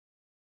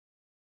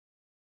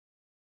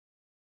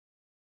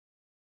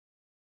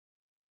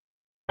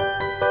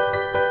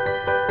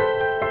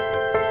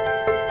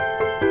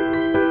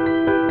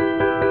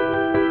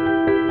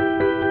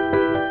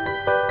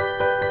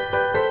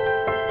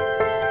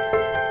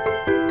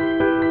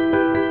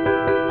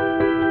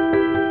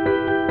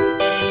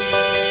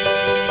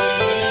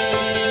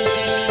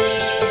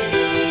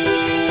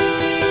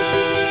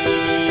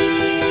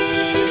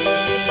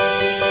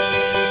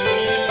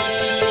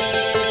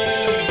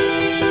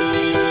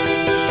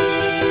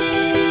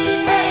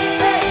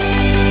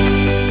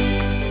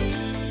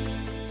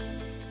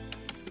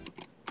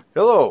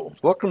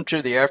Welcome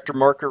to the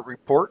Aftermarket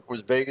Report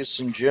with Vegas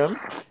and Jim.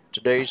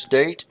 Today's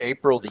date,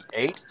 April the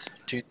 8th,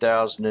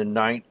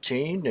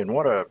 2019, and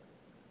what a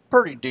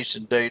pretty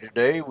decent day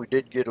today. We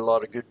did get a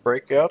lot of good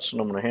breakouts,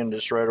 and I'm going to hand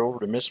this right over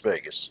to Miss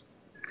Vegas.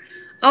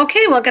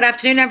 Okay, well, good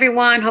afternoon,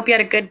 everyone. Hope you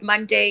had a good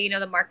Monday. You know,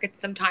 the markets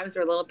sometimes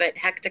are a little bit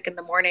hectic in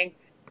the morning,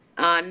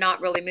 not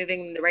really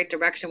moving in the right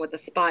direction with the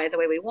SPY the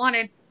way we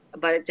wanted,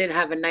 but it did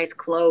have a nice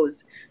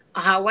close.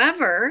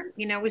 However,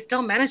 you know, we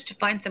still managed to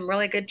find some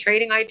really good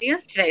trading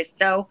ideas today.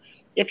 So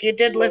if you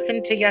did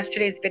listen to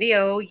yesterday's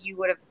video, you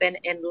would have been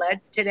in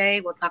LEDS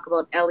today. We'll talk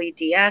about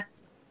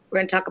LEDS. We're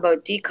going to talk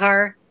about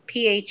DCAR,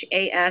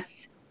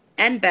 PHAS,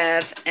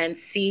 NBEV, and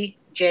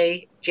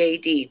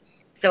CJJD.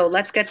 So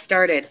let's get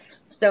started.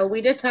 So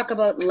we did talk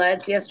about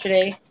LEDS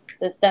yesterday,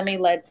 the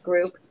semi-LEDS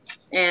group,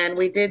 and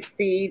we did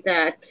see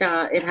that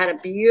it had a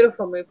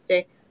beautiful move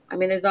today. I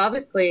mean, there's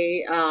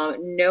obviously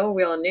no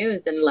real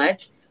news in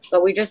LEDS,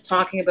 but we're just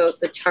talking about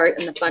the chart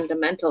and the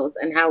fundamentals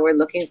and how we're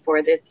looking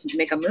for this to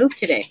make a move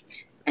today.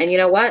 And you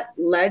know what?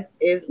 LEDS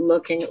is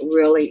looking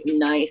really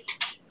nice.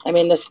 I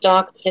mean, the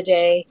stock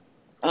today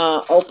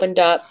opened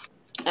up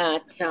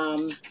at,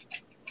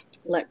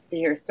 let's see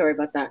here, sorry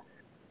about that.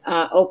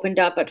 Opened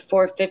up at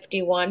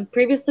 451,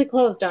 previously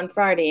closed on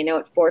Friday, you know,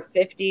 at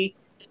 450.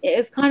 It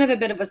is kind of a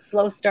bit of a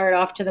slow start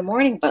off to the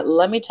morning, but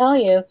let me tell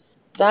you,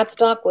 that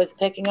stock was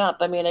picking up.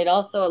 I mean, it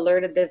also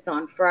alerted this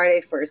on Friday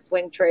for a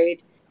swing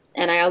trade,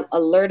 and I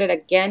alerted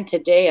again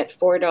today at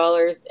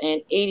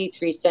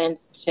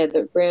 $4.83 to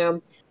the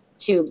room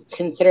to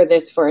consider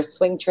this for a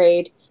swing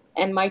trade.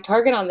 And my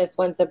target on this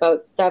one's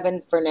about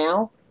 7 for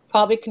now.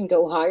 Probably can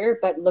go higher,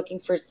 but looking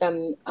for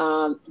some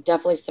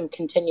definitely some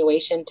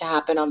continuation to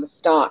happen on the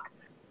stock.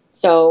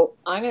 So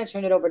I'm going to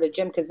turn it over to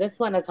Jim because this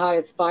one as high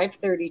as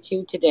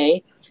 532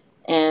 today,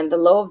 and the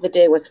low of the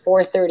day was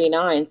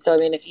 439. So I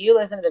mean, if you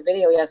listened to the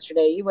video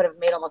yesterday, you would have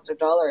made almost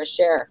 $1 a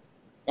share.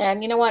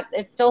 And you know what?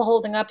 It's still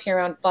holding up here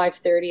around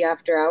 530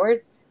 after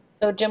hours.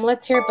 So Jim,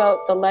 let's hear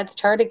about the LEDS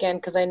chart again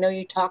because I know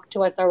you talked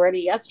to us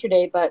already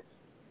yesterday, but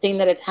seeing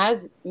that it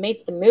has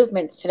made some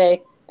movements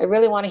today, I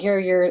really want to hear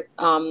your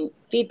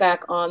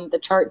feedback on the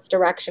chart's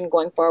direction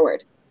going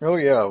forward. Oh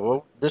yeah,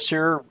 well this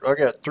here, I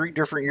got 3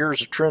 different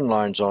years of trend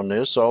lines on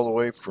this, all the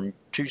way from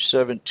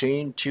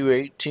 217,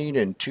 218,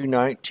 and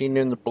 219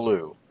 in the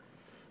blue.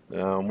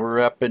 We're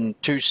up in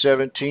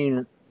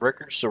 217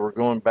 records, so we're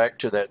going back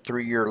to that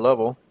 3-year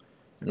level.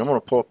 And I'm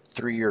going to pull up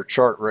the 3-year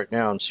chart right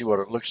now and see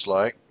what it looks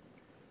like.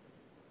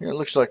 It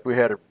looks like we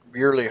had a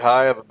yearly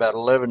high of about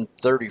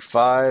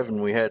 1135,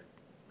 and we had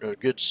a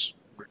good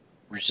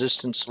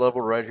resistance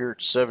level right here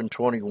at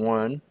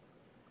 721,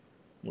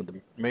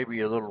 with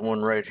maybe a little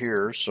one right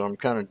here. So I'm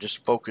kind of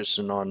just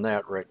focusing on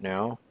that right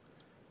now.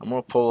 I'm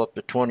going to pull up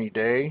the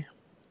 20-day.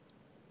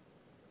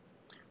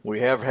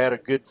 We have had a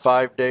good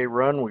 5-day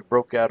run. We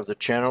broke out of the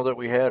channel that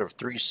we had of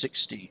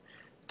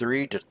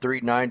 363 to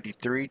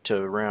 393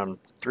 to around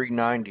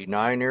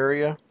 399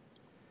 area.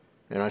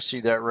 And I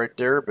see that right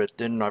there, but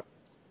then I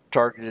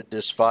targeted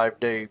this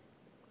 5-day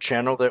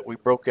channel that we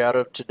broke out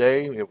of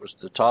today. It was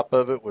the top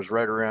of it was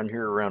right around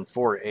here around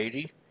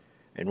 480.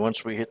 And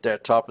once we hit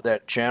that top of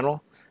that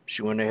channel,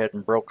 she went ahead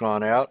and broke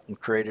on out and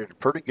created a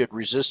pretty good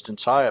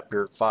resistance high up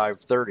here at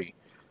 530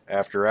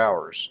 after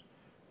hours.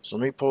 So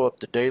let me pull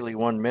up the daily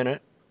 1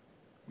 minute.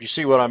 You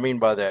see what I mean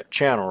by that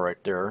channel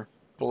right there.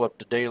 Pull up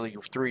the daily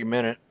 3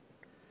 minute,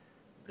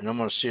 and I'm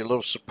going to see a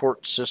little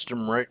support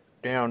system right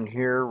down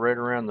here, right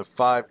around the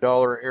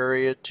 $5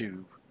 area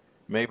to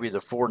maybe the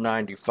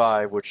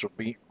 495, which will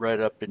be right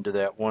up into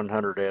that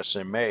 100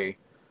 SMA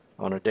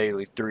on a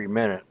daily 3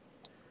 minute.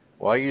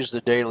 Well, I use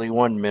the daily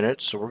 1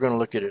 minute, so we're going to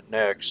look at it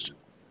next.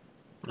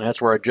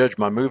 That's where I judge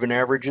my moving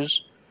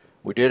averages.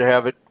 We did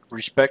have it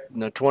respecting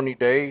the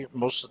 20-day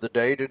most of the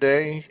day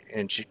today,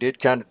 and she did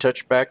kind of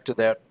touch back to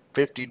that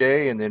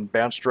 50-day and then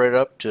bounced right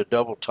up to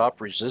double top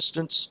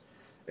resistance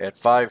at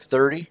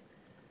 530.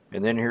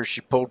 And then here she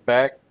pulled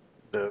back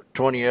the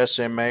 20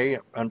 SMA,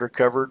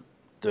 undercovered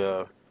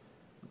the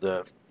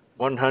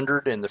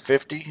 100 and the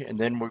 50, and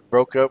then we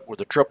broke up with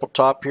a triple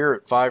top here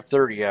at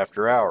 530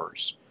 after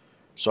hours.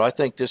 So I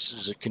think this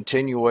is a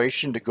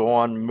continuation to go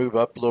on and move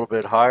up a little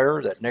bit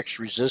higher. That next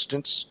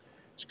resistance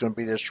is going to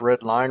be this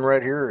red line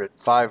right here at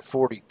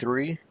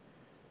 543.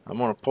 I'm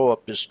going to pull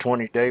up this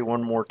 20-day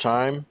one more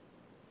time,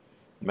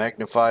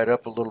 magnify it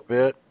up a little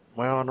bit.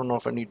 Well, I don't know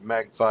if I need to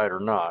magnify it or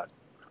not.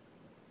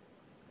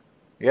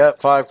 Yeah,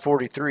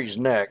 543 is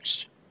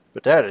next,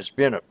 but that has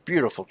been a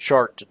beautiful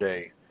chart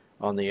today.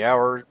 On the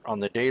hour, on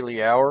the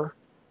daily hour,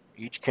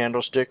 each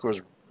candlestick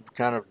was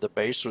kind of, the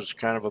base was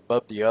kind of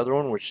above the other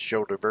one, which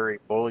showed a very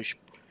bullish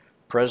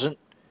present.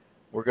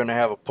 We're going to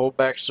have a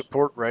pullback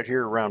support right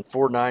here around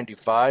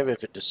 495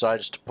 if it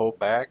decides to pull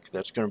back.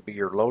 That's going to be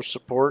your low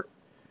support.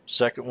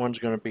 Second one's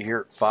going to be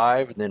here at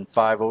 5, and then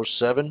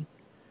 507.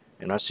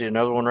 And I see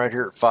another one right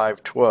here at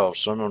 512,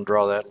 so I'm going to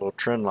draw that little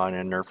trend line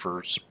in there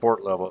for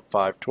support level at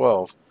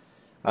 512.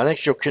 I think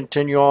she'll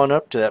continue on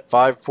up to that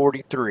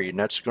 543, and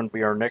that's going to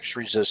be our next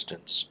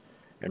resistance.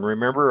 And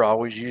remember, I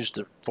always use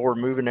the 4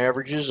 moving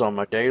averages on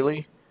my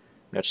daily.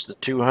 That's the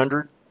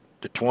 200,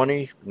 the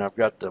 20, and I've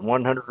got the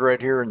 100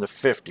 right here and the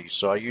 50.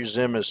 So I use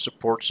them as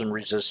supports and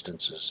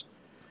resistances.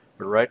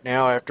 But right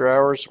now, after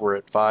hours, we're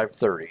at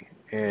 530.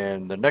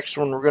 And the next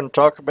one we're going to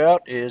talk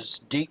about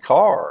is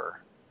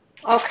DCAR.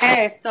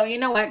 Okay, so you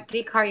know what,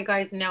 DCAR, you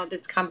guys know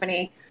this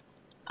company.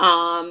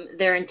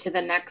 They're into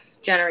the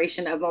next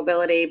generation of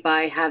mobility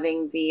by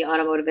having the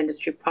automotive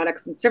industry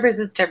products and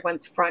services to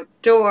everyone's front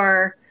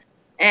door.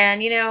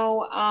 And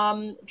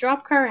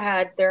Dropcar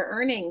had their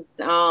earnings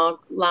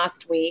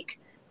last week,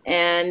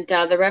 and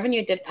the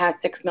revenue did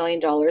pass $6 million.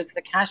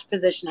 The cash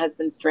position has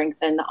been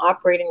strengthened. The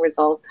operating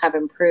results have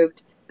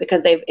improved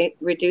because they've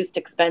reduced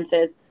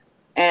expenses,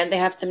 and they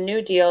have some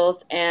new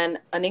deals and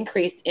an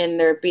increase in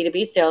their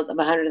B2B sales of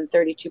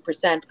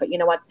 132%. But you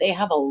know what? They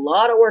have a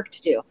lot of work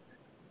to do.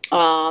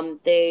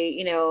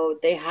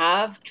 They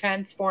have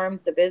transformed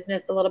the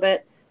business a little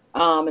bit.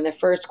 In the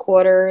first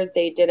quarter,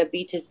 they did a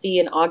B2C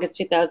in August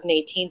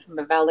 2018 from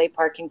a valet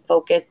parking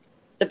focused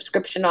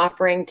subscription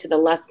offering to the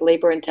less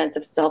labor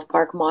intensive self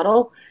park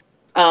model,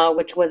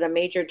 which was a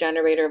major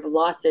generator of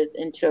losses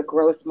into a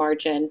gross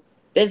margin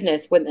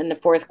business within the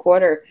fourth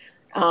quarter.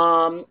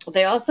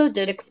 They also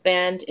did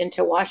expand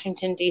into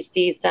Washington,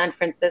 D.C., San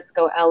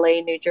Francisco,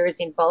 L.A., New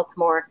Jersey, and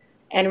Baltimore.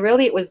 And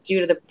really, it was due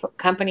to the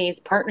company's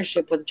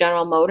partnership with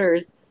General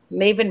Motors'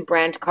 Maven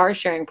brand car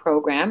sharing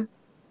program.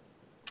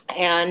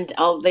 And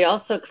they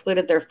also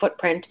excluded their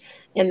footprint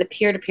in the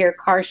peer-to-peer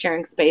car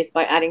sharing space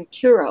by adding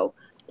Turo,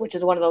 which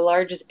is one of the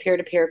largest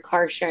peer-to-peer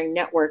car sharing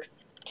networks,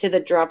 to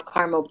the Drop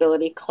Car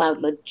Mobility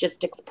Cloud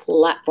Logistics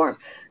platform.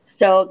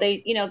 So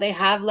they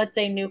have, let's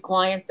say, new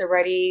clients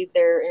already.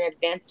 They're in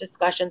advanced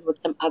discussions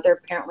with some other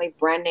apparently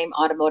brand name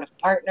automotive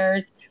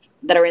partners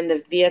that are in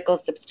the vehicle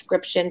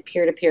subscription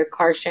peer-to-peer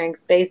car sharing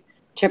space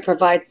to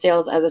provide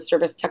sales as a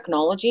service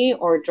technology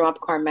or drop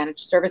car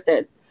managed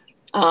services.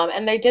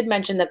 And they did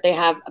mention that they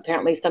have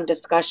apparently some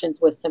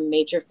discussions with some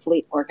major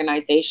fleet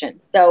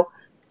organizations. So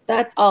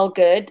that's all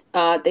good.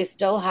 They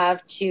still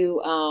have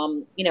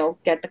to,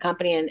 get the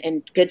company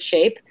in good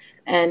shape.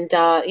 And,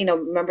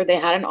 remember they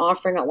had an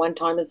offering at one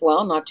time as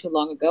well, not too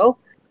long ago.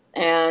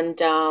 And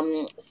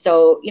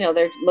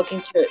they're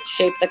looking to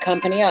shape the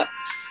company up.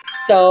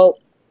 So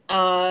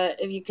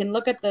if you can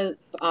look at the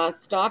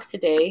stock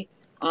today,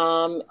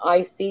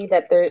 I see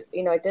that there,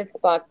 I did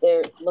spot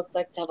there looked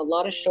like to have a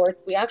lot of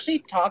shorts. We actually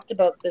talked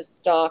about this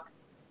stock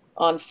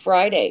on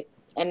Friday,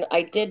 and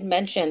I did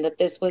mention that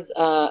this was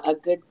a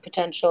good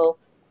potential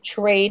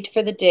trade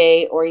for the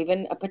day or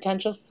even a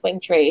potential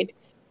swing trade.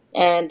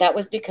 And that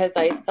was because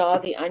I saw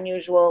the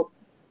unusual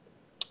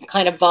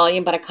kind of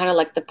volume, but I kind of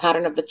like the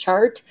pattern of the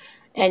chart.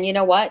 And you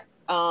know what?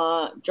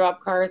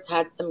 Drop cars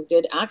had some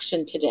good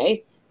action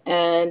today,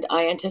 and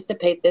I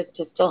anticipate this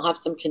to still have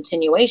some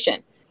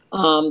continuation.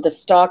 The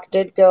stock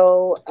did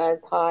go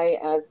as high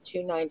as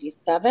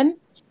 297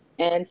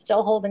 and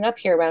still holding up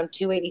here around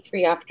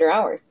 283 after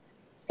hours.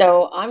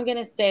 So I'm going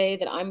to say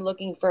that I'm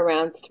looking for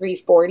around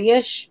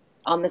 340-ish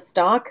on the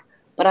stock,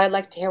 but I'd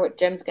like to hear what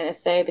Jim's going to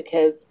say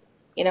because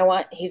you know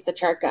what? He's the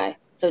chart guy.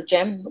 So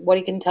Jim, what are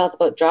you going to tell us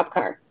about Drop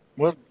Car?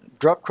 Well,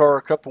 Drop Car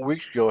a couple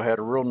weeks ago had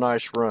a real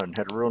nice run,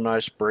 had a real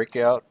nice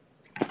breakout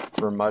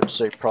from, I'd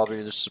say,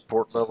 probably the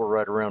support level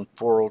right around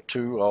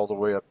 402 all the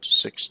way up to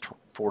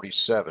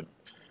 647.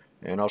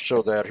 And I'll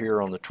show that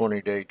here on the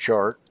 20-day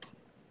chart.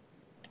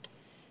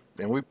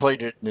 And we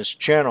played it in this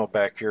channel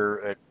back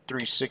here at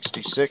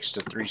 366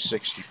 to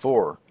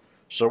 364.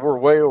 So we're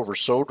way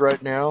oversold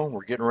right now.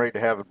 We're getting ready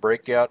to have a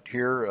breakout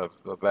here of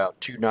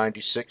about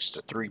 296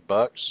 to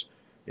 $3.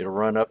 It'll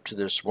run up to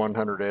this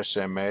 100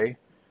 SMA.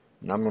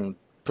 And I'm going to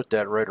put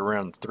that right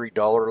around the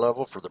 $3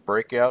 level for the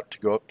breakout to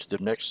go up to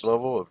the next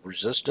level of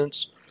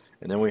resistance.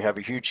 And then we have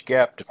a huge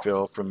gap to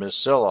fill from this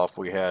sell-off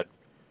we had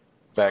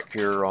back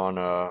here on,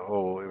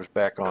 it was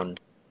back on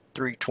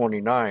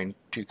 3/29,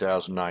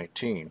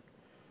 2019.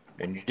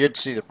 And you did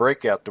see the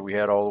breakout that we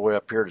had all the way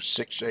up here to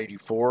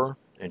 684,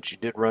 and she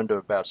did run to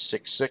about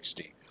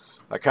 660.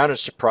 I kind of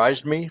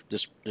surprised me,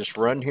 this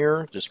run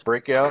here, this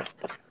breakout,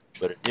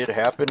 but it did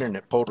happen, and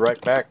it pulled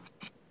right back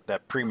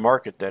that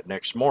pre-market that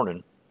next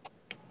morning.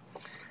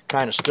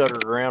 Kind of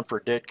stuttered around for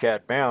a dead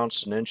cat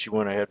bounce, and then she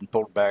went ahead and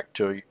pulled back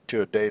to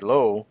a day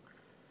low,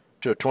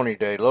 to a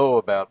 20-day low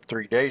about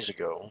 3 days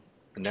ago.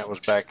 And that was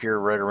back here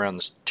right around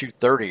the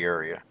 230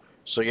 area.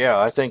 So yeah,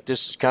 I think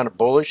this is kind of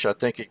bullish. I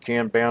think it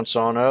can bounce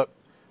on up.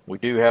 We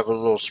do have a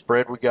little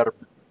spread we got to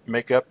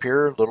make up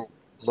here, a little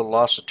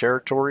loss of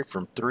territory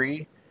from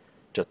 3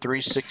 to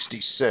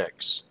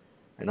 366.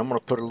 And I'm going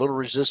to put a little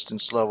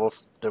resistance level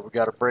that we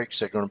got to break,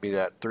 so it's going to be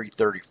that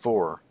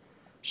 334.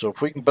 So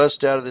if we can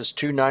bust out of this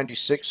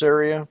 296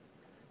 area,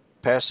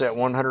 past that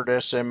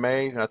 100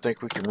 SMA, I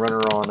think we can run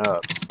her on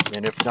up.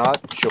 And if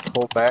not, she'll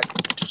pull back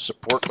to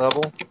support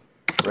level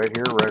right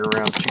here, right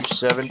around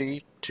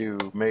 270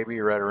 to maybe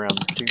right around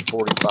the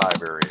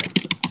 245 area.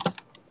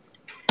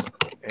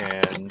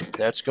 And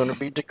that's going to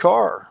be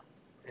DCAR.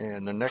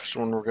 And the next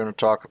one we're going to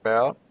talk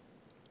about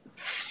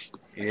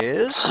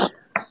is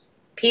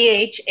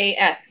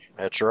PHAS.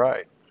 That's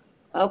right.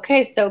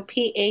 Okay, so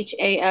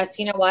PHAS,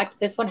 you know what?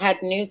 This one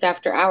had news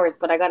after hours,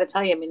 but I got to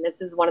tell you, I mean,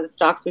 this is one of the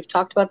stocks we've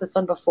talked about this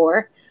one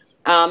before.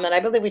 And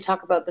I believe we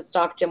talked about the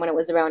stock, Jim, when it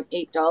was around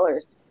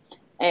 $8.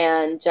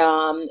 And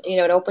you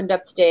know, it opened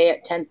up today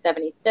at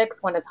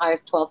 10.76, went as high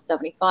as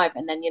 12.75.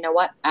 And then you know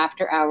what?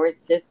 After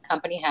hours, this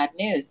company had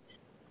news.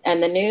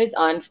 And the news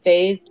on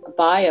Phase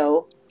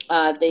Bio,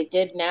 they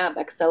did nab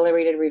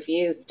accelerated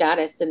review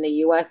status in the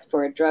US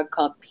for a drug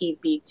called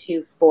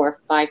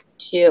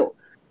PB2452.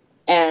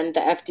 And the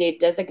FDA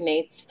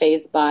designates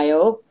Phase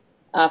Bio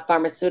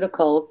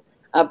Pharmaceuticals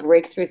a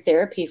breakthrough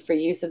therapy for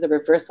use as a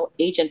reversal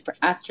agent for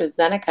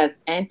AstraZeneca's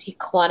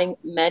anti-clotting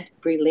med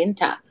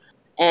Brilinta.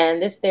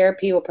 And this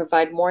therapy will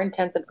provide more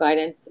intensive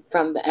guidance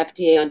from the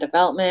FDA on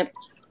development.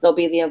 There'll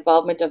be the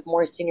involvement of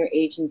more senior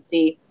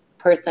agency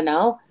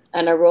personnel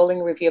and a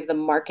rolling review of the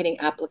marketing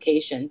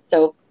application.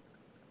 So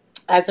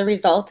as a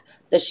result,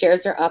 the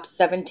shares are up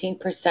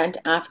 17%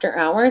 after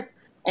hours.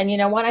 And you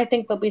know what? I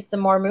think there'll be some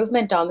more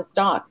movement on the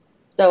stock.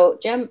 So,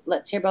 Jim,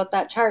 let's hear about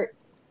that chart.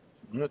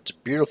 It's a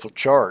beautiful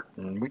chart,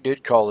 and we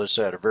did call this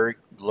at a very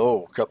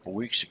low a couple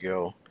weeks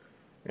ago.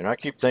 And I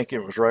keep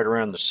thinking it was right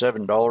around the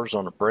 $7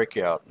 on a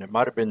breakout. And it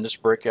might have been this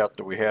breakout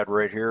that we had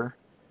right here,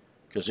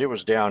 because it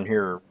was down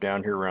here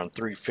around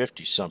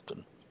 350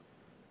 something.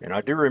 And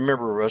I do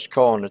remember us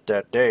calling it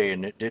that day,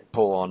 and it did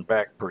pull on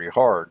back pretty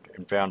hard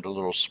and found a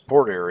little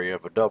support area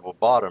of a double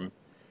bottom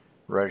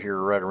right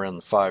here, right around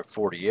the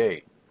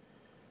 548.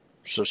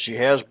 So she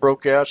has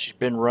broke out. She's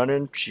been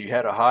running. She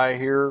had a high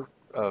here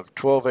of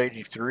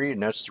 1283,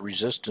 and that's the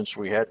resistance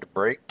we had to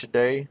break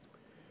today.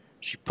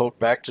 She pulled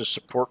back to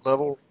support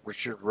level,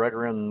 which is right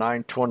around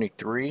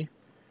 923.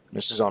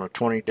 This is on a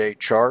 20-day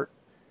chart.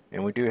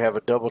 And we do have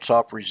a double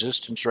top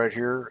resistance right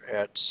here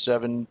at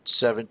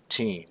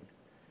 717.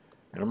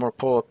 And I'm going to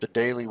pull up the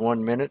daily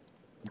 1 minute,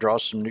 draw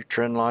some new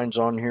trend lines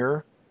on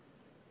here.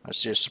 I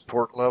see a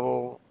support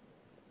level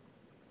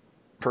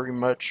pretty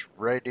much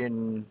right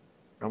in,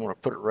 I'm going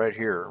to put it right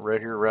here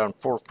around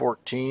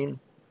 414.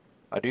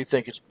 I do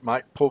think it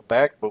might pull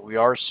back, but we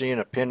are seeing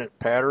a pennant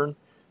pattern,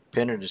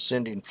 pennant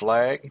ascending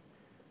flag,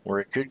 where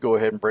it could go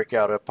ahead and break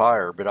out up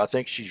higher. But I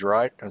think she's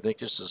right. I think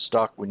this is a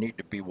stock we need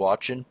to be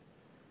watching.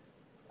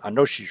 I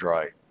know she's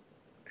right.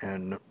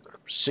 And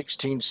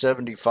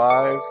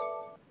 1675,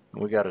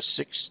 and we got a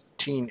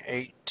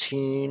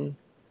 1618,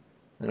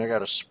 and I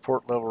got a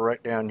support level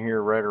right down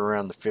here, right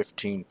around the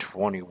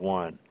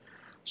 1521.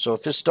 So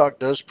if this stock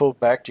does pull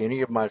back to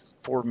any of my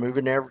four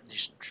moving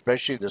averages,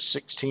 especially the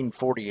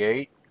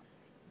 1648,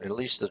 at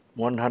least the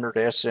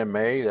 100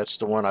 SMA, that's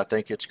the one I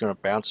think it's going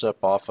to bounce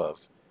up off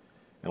of.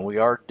 And we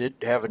did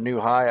have a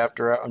new high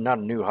after, not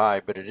a new high,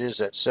 but it is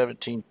at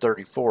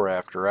 1734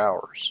 after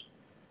hours.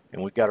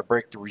 And we got to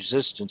break the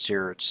resistance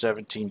here at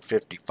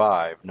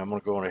 1755. And I'm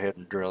going to go ahead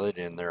and drill it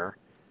in there.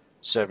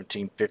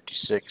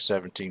 1756,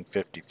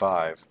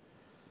 1755.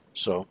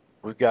 So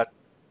we've got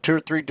 2 or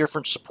 3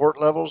 different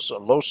support levels. A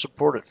low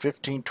support at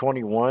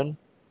 1521.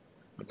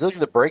 Look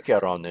at the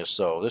breakout on this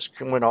though. This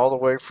went all the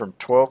way from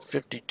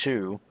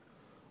 1252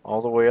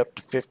 all the way up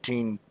to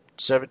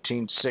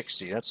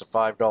 1760. That's a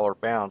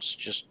 $5 bounce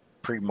just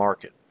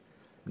pre-market.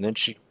 And then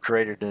she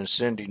created an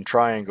ascending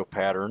triangle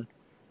pattern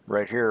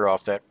right here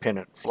off that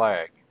pennant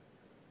flag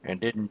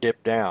and didn't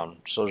dip down.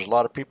 So there's a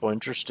lot of people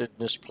interested in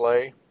this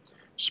play.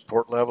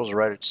 Support levels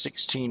right at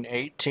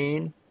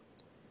 1618,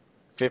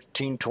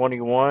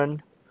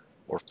 1521,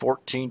 or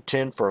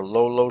 1410 for a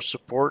low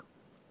support.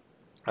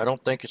 I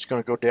don't think it's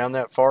going to go down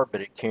that far, but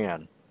it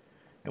can.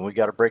 And we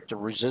got to break the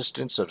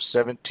resistance of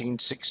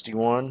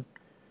 1761,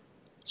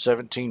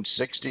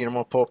 1760, and I'm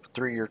going to pull up a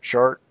 3-year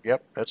chart.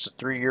 Yep, that's a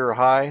 3-year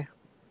high.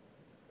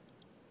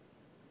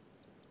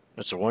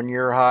 That's a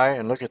 1-year high,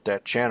 and look at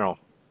that channel.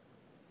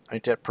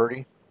 Ain't that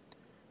pretty?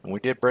 And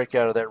we did break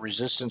out of that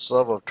resistance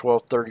level of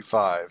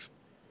 1235.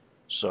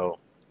 So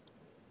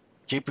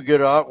keep a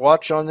good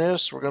watch on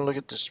this. We're going to look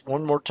at this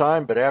one more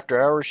time, but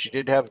after hours she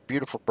did have a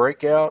beautiful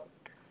breakout,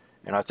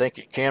 and I think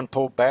it can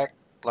pull back,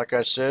 like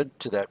I said,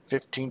 to that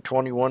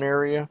 1521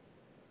 area,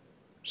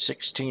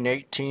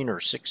 1618 or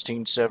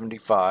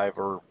 1675,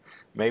 or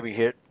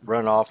maybe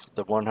run off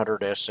the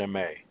 100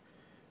 SMA.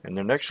 And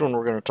the next one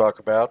we're going to talk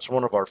about is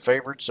one of our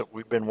favorites that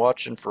we've been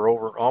watching for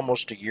over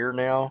almost a year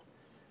now,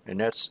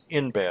 and that's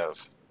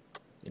NBEV.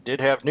 It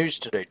did have news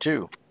today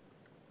too.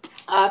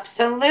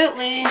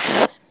 Absolutely.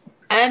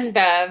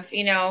 NBEV,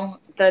 you know,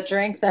 the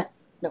drink that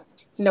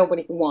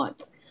nobody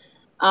wants.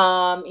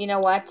 You know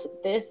what?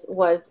 This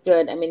was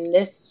good. I mean,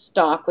 this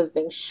stock was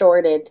being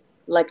shorted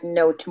like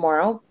no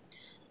tomorrow.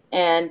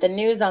 And the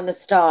news on the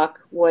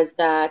stock was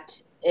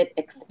that it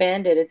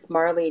expanded its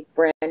Marley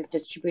brand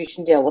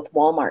distribution deal with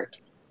Walmart.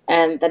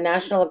 And the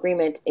national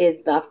agreement is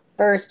the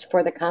first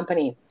for the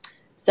company.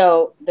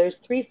 So there's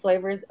 3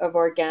 flavors of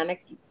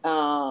organic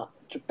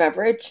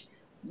beverage.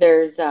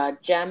 There's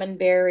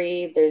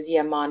Jammonberry, there's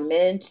Yaman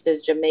Mint,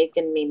 there's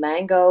Jamaican Me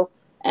Mango,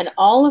 and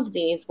all of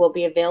these will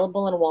be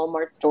available in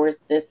Walmart stores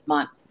this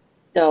month.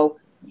 So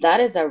that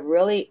is a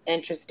really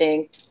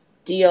interesting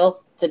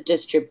deal. It's a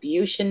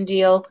distribution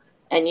deal.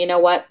 And you know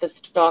what? The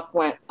stock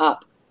went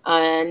up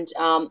And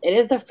it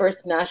is the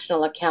first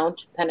national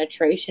account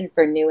penetration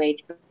for new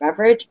age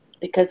beverage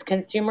because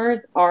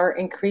consumers are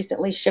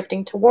increasingly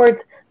shifting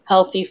towards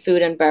healthy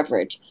food and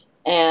beverage.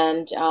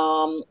 And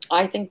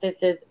I think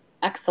this is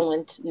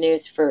excellent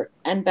news for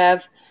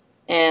NBEV.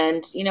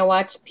 And you know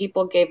what?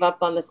 People gave up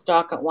on the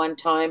stock at one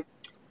time,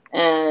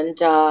 and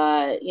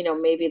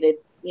maybe they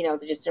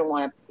just didn't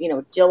want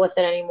to deal with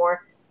it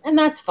anymore, and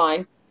that's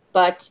fine.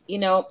 But you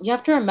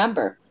have to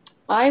remember,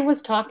 I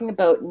was talking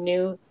about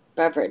new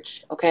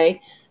beverage,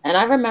 okay? And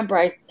I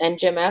remember and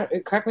Jim,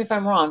 correct me if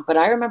I'm wrong, but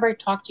I remember I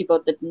talked to you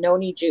about the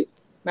noni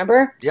juice.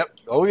 Remember? Yep.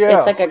 Oh It's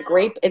yeah. like a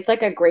grape. It's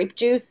like a grape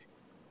juice,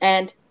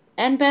 and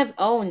NBev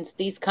owns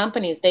these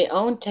companies. They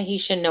own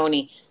Tahitian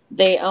Noni.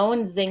 They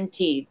own Zing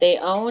Tea. They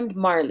own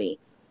Marley.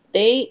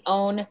 They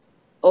own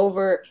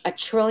over $1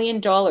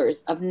 trillion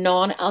of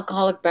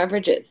non-alcoholic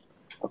beverages.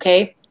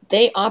 Okay,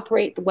 they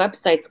operate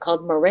websites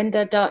called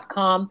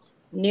Morinda.com,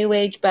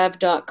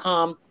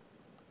 NewAgeBev.com.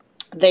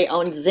 They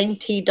own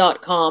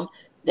zingtea.com,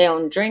 they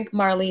own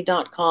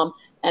drinkmarley.com,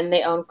 and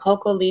they own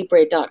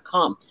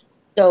cocolibre.com.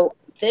 So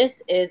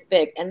this is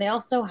big. And they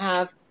also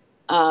have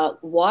a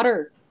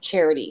water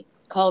charity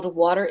called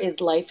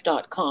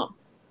waterislife.com.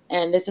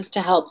 And this is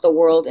to help the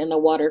world in the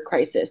water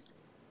crisis.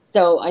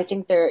 So I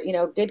think they're,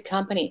 good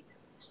company.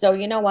 So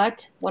you know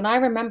what? When I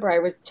remember I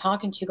was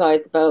talking to you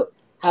guys about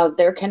how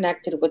they're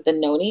connected with the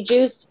noni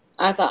juice,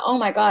 I thought, oh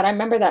my God, I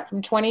remember that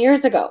from 20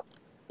 years ago.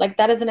 Like,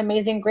 that is an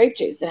amazing grape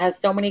juice. It has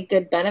so many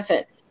good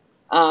benefits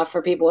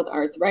for people with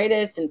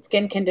arthritis and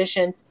skin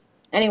conditions.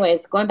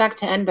 Anyways, going back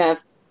to NBEV,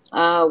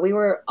 we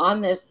were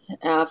on this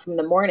from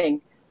the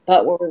morning,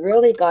 but what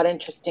really got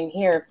interesting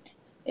here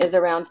is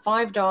around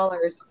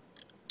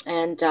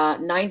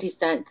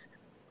 $5.90.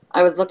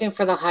 I was looking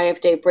for the high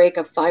of day break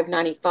of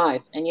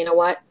 5.95, and you know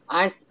what?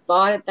 I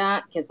spotted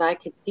that because I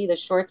could see the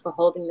shorts were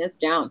holding this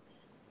down,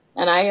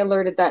 and I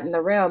alerted that in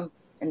the room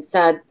and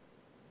said,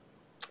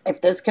 if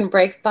this can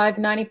break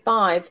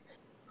 5.95,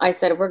 I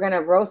said, we're going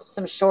to roast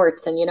some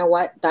shorts. And you know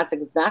what? That's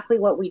exactly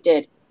what we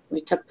did.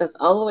 We took this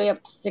all the way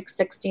up to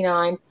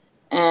 669,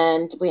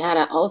 and we had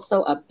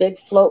also a big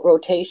float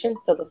rotation.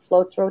 So the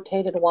floats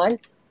rotated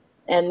once.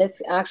 And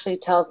this actually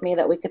tells me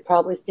that we could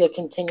probably see a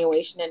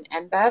continuation in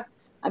NBEV.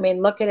 I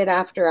mean, look at it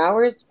after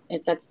hours.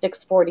 It's at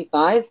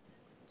 645.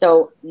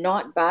 So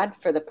not bad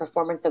for the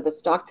performance of the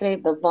stock today.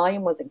 The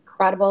volume was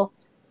incredible.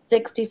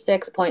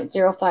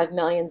 66.05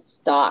 million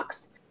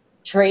stocks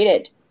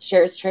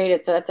shares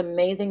traded. So that's an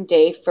amazing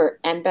day for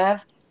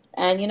NBEV.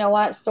 And you know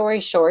what? Sorry,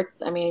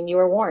 shorts. I mean, you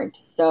were warned.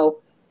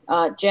 So,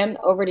 Jim,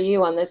 over to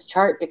you on this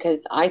chart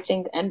because I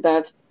think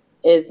NBEV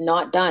is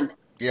not done.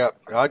 Yep.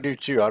 I do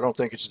too. I don't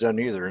think it's done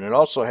either. And it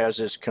also has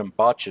this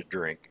kombucha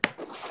drink,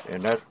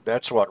 and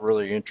that's what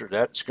really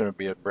that's going to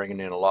be bringing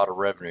in a lot of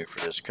revenue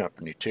for this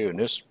company too. And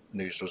this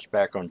news was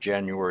back on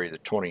January the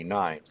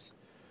 29th.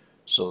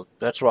 So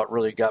that's what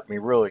really got me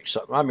really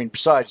excited. I mean,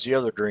 besides the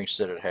other drinks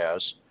that it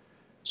has.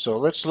 So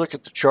let's look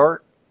at the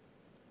chart.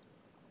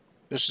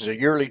 This is a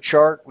yearly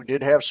chart. We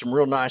did have some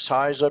real nice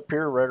highs up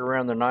here, right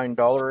around the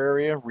 $9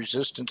 area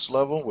resistance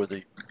level,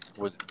 with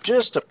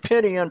just a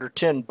penny under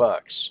 10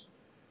 bucks.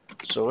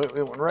 So it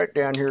went right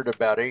down here to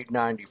about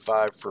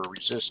 8.95 for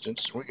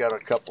resistance. We got a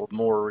couple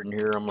more in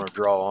here I'm going to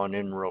draw on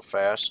in real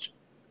fast.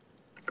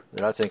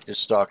 And I think this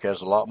stock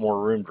has a lot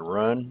more room to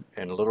run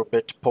and a little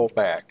bit to pull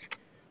back.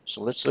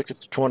 So let's look at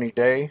the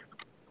 20-day.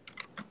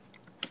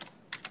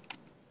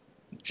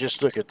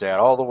 Just look at that,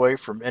 all the way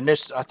from, and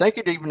this, I think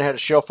it even had a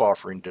shelf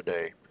offering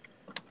today.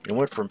 It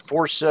went from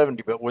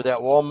 470, but with that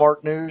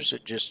Walmart news,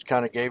 it just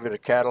kind of gave it a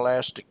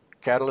catalyst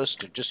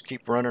to just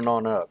keep running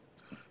on up.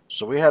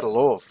 So we had a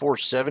low of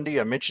 470.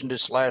 I mentioned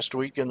this last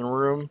week in the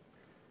room.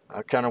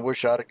 I kind of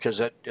wish because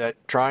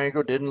that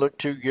triangle didn't look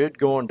too good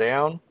going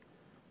down.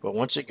 But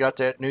once it got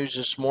that news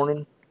this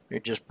morning,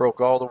 it just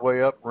broke all the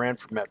way up, ran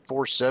from that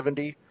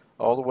 470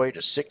 all the way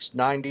to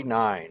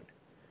 699.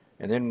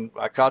 And then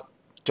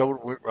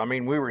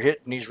we were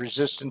hitting these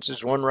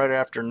resistances one right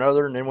after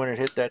another, and then when it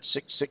hit that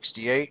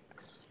 668,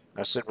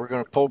 I said we're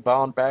going to pull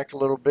bound back a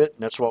little bit,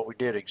 and that's what we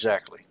did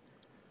exactly.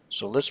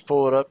 So let's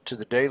pull it up to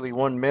the daily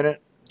 1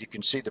 minute. You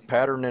can see the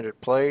pattern that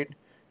it played.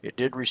 It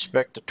did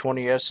respect the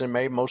 20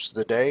 SMA most of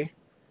the day.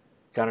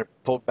 Kind of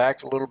pulled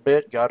back a little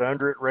bit, got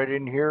under it right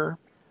in here,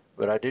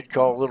 but I did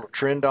call a little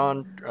trend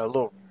on, a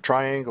little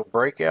triangle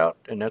breakout,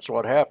 and that's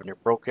what happened.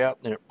 It broke out,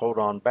 and then it pulled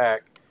on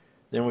back.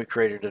 Then we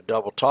created a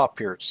double top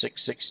here at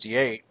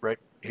 668 right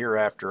here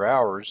after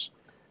hours,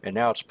 and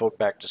now it's pulled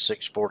back to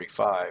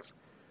 645.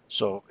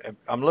 So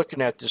I'm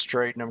looking at this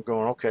trade and I'm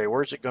going, okay,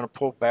 where's it going to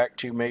pull back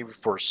to maybe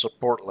for a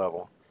support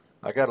level?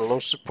 I got a low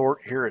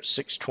support here at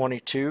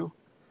 622.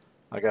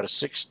 I got a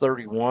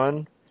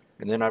 631,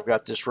 and then I've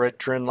got this red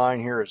trend line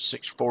here at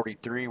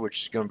 643,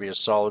 which is going to be a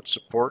solid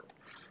support.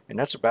 And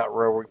that's about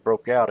where we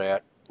broke out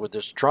at with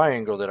this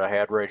triangle that I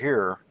had right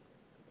here.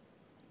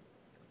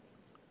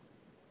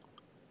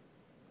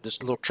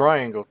 This little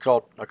triangle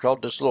I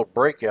called this little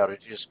breakout.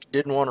 It just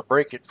didn't want to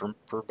break it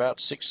for about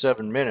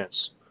 6-7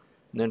 minutes,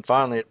 and then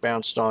finally it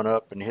bounced on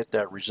up and hit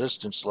that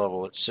resistance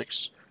level at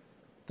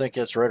I think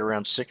that's right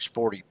around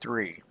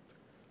 643.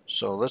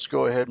 So let's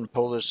go ahead and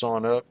pull this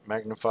on up,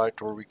 magnify it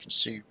to where we can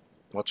see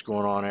what's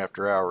going on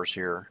after hours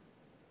here.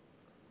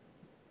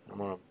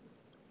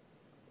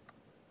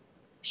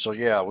 So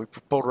yeah, we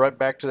pulled right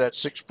back to that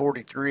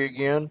 643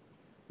 again,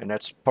 and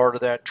that's part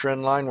of that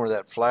trend line where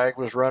that flag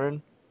was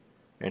running,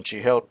 and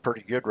she held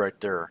pretty good right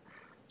there.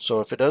 So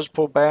if it does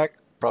pull back,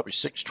 probably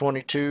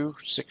 622,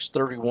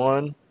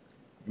 631,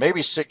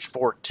 maybe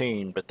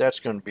 614, but that's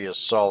going to be a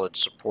solid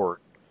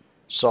support,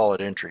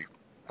 solid entry.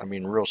 I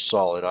mean, real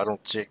solid. I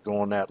don't see it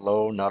going that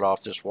low, not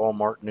off this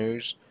Walmart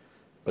news,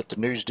 but the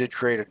news did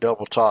create a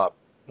double top,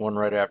 one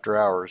right after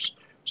hours.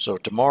 So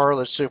tomorrow,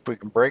 let's see if we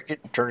can break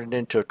it, turn it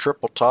into a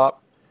triple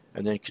top,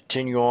 and then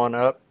continue on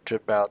up to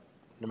about,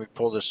 let me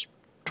pull this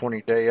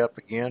 20-day up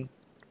again,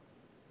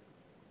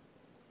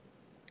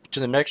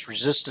 to the next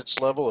resistance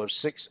level of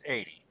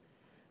 680.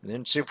 And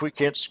then see if we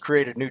can't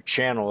create a new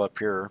channel up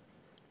here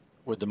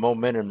with the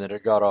momentum that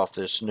it got off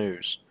this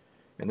news.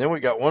 And then we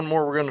got one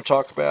more we're going to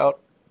talk about.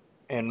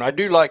 And I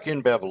do like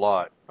NBEV a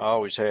lot. I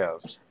always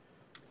have.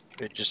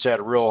 It just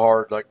had a real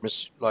hard, like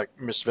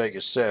Miss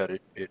Vegas said,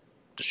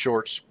 the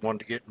shorts wanted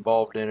to get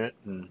involved in it,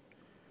 and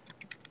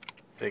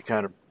they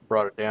kind of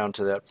brought it down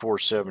to that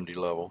 470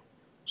 level.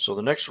 So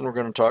the next one we're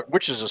going to talk,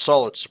 which is a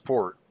solid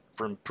support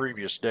from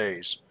previous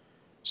days,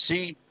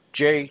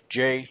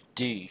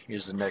 CJJD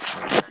is the next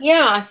one.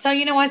 Yeah, so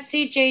you know what,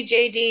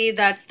 CJJD,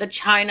 that's the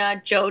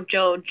China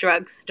Jojo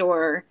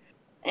drugstore.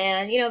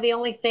 And, the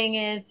only thing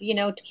is,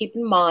 to keep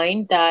in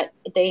mind that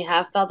they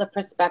have filed a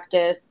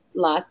prospectus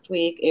last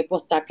week, April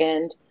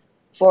 2nd,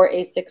 for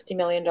a $60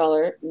 million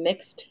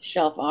mixed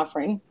shelf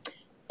offering.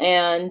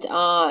 And,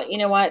 you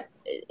know what,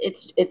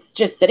 it's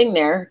just sitting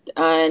there,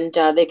 and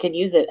they could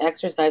use it,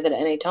 exercise it at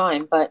any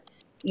time. But,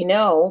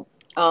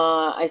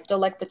 I still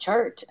like the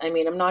chart. I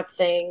mean, I'm not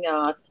saying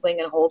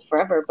swing and hold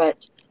forever,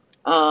 but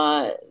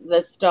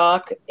the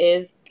stock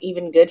is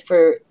even good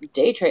for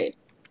day trade.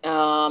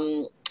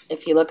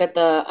 If you look at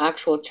the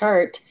actual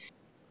chart,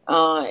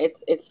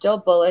 it's still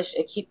bullish.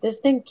 This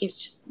thing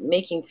keeps just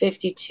making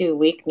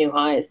 52-week new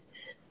highs.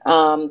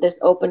 This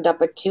opened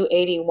up at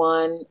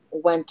 281,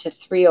 went to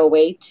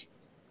 308.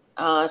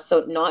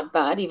 So not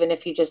bad, even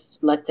if you just,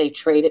 let's say,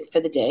 trade it for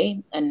the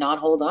day and not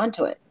hold on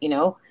to it,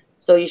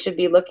 So you should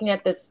be looking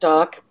at this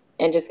stock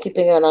and just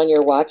keeping it on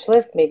your watch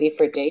list, maybe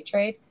for day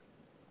trade.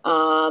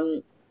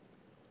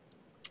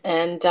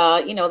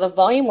 The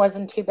volume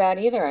wasn't too bad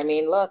either. I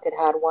mean, look, it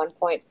had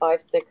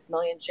 1.56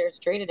 million shares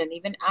traded, and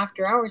even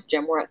after hours,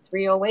 Jim, we're at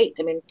 308.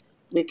 I mean,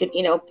 we could,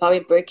 probably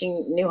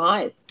breaking new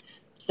highs.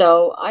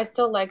 So I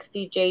still like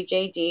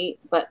CJJD,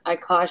 but I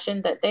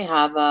caution that they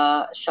have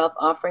a shelf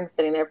offering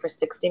sitting there for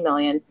 60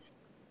 million.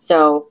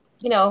 So,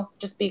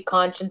 just be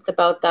conscious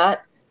about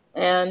that,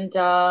 and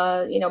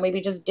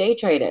maybe just day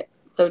trade it.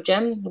 So,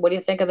 Jim, what do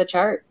you think of the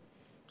chart?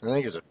 I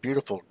think it's a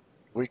beautiful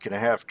week and a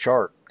half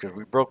chart, because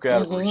we broke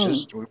out of the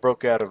resistance. We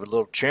broke out of a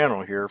little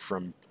channel here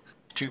from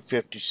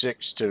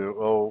 256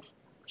 to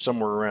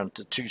somewhere around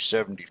the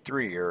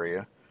 273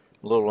 area,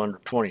 a little under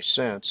 20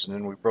 cents, and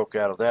then we broke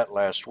out of that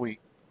last week,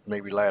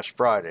 maybe last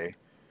Friday,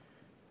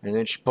 and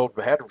then she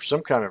had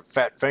some kind of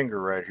fat finger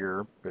right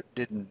here, but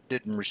didn't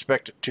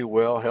respect it too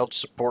well. Held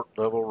support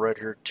level right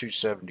here at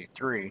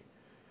 273,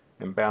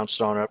 and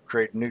bounced on up,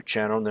 created a new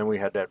channel, and then we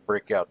had that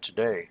breakout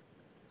today.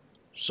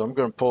 So I'm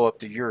going to pull up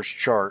the year's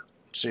chart,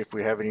 see if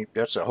we have any.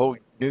 That's a whole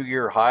new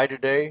year high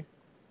today. I'm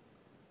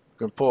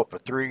going to pull up a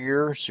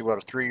 3-year, see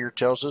what a 3-year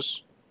tells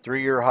us.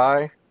 3-year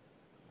high.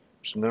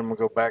 So then I'm going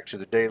to go back to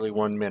the daily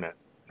 1 minute.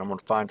 I'm going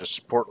to find a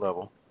support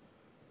level.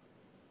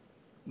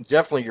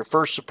 Definitely your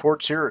first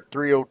support's here at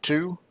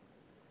 302.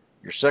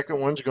 Your second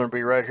one's going to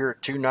be right here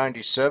at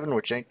 297,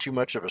 which ain't too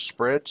much of a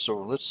spread. So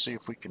let's see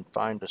if we can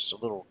find us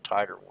a little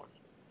tighter one.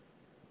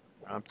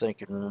 I'm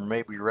thinking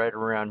maybe right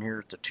around here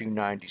at the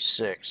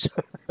 296.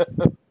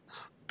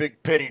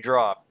 Big penny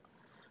drop.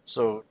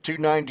 So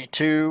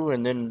 292,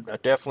 and then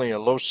definitely a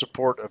low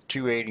support of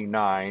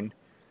 289.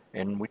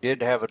 And we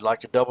did have it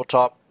like a double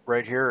top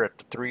right here at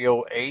the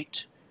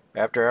 308.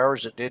 After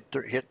hours, it did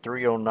hit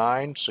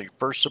 309. So your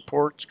first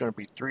support is going to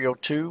be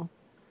 302,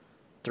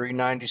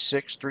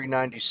 396,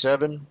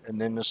 397, and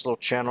then this little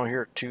channel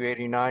here at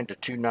 289 to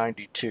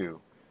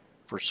 292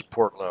 for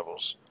support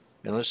levels.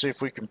 And let's see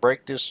if we can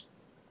break this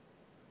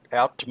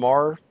out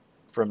tomorrow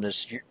from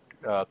this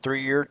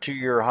 3-year,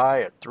 2-year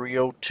high at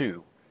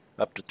 302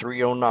 up to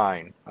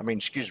 309. I mean,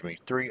 excuse me,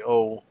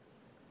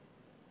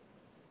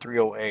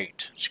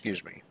 308.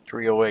 Excuse me,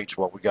 308 is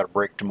what we got to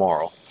break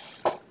tomorrow,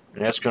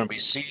 and that's going to be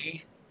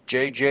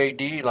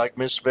CJJD. Like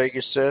Miss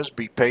Vegas says,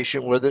 be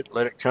patient with it.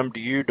 Let it come to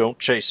you. Don't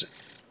chase it.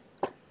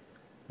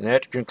 And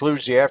that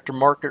concludes the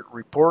aftermarket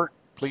report.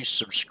 Please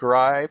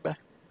subscribe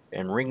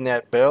and ring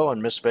that bell.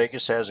 And Miss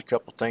Vegas has a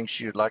couple things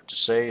she'd like to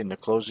say in the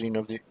closing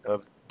of the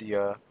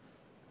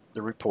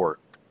report.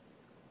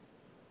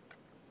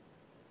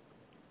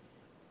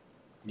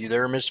 You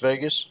there, Miss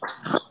Vegas?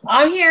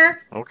 I'm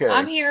here. Okay.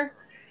 I'm here.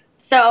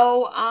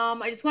 So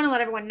I just want to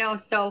let everyone know.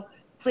 So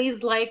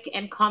please like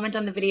and comment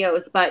on the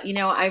videos. But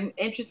I'm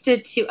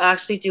interested to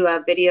actually do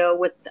a video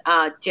with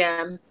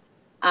Jim.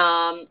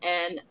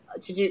 And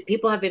to do,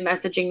 people have been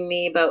messaging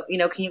me about,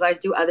 can you guys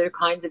do other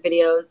kinds of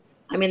videos?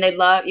 I mean, they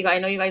love you. I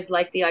know you guys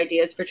like the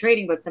ideas for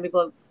trading, but some people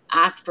have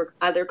asked for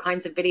other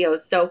kinds of videos.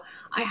 So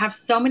I have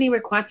so many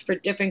requests for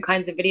different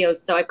kinds of videos.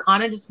 So I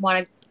kind of just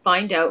want to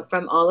find out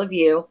from all of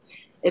you,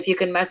 if you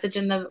can message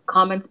in the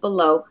comments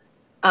below,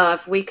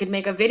 if we could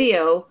make a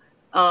video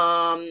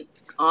on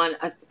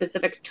a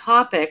specific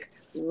topic.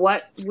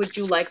 What would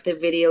you like the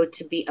video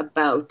to be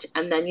about?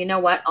 And then, you know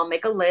what, I'll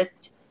make a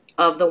list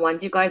of the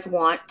ones you guys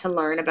want to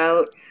learn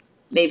about.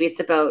 Maybe it's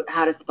about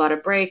how to spot a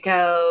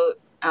breakout.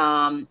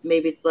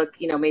 Maybe it's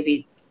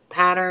maybe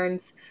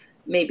patterns,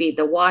 maybe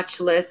the watch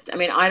list. I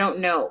mean, I don't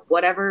know.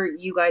 Whatever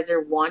you guys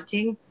are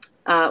wanting,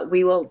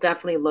 we will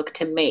definitely look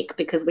to make,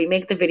 because we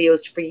make the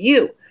videos for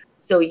you.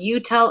 So you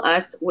tell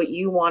us what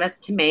you want us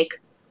to make,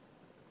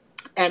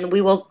 and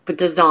we will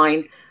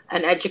design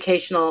an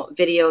educational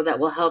video that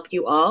will help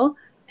you all.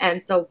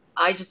 And so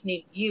I just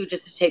need you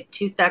just to take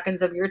 2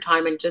 seconds of your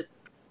time and just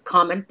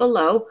comment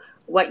below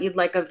what you'd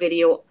like a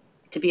video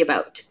to be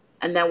about.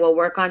 And then we'll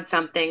work on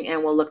something,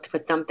 and we'll look to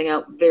put something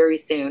out very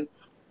soon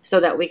so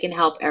that we can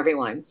help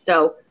everyone.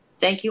 So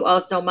thank you all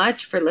so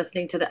much for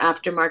listening to the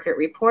Aftermarket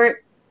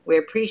Report. We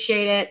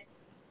appreciate it.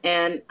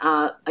 And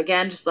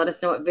again, just let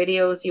us know what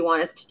videos you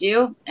want us to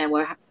do, and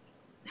we're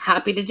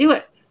happy to do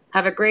it.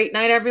 Have a great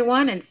night,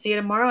 everyone, and see you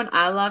tomorrow on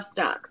I Love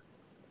Stocks.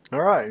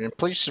 All right, and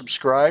please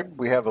subscribe.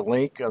 We have a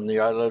link on the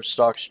I Love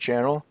Stocks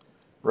channel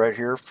right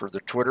here for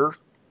the Twitter.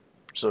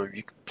 So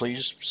you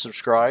please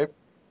subscribe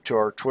to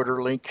our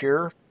Twitter link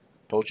here.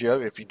 Told you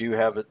if you do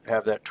have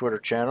that Twitter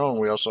channel, and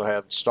we also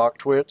have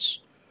Stocktwits.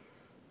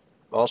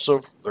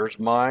 Also, there's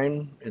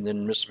mine, and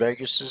then Miss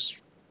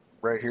Vegas's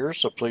right here.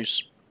 So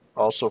please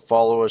also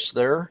follow us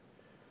there.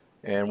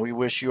 And we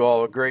wish you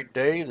all a great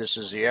day. This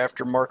is the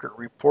Aftermarket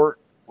Report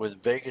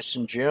with Vegas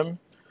and Jim,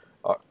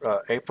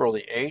 April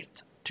the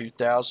 8th,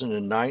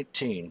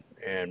 2019.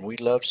 And we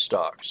love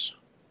stocks.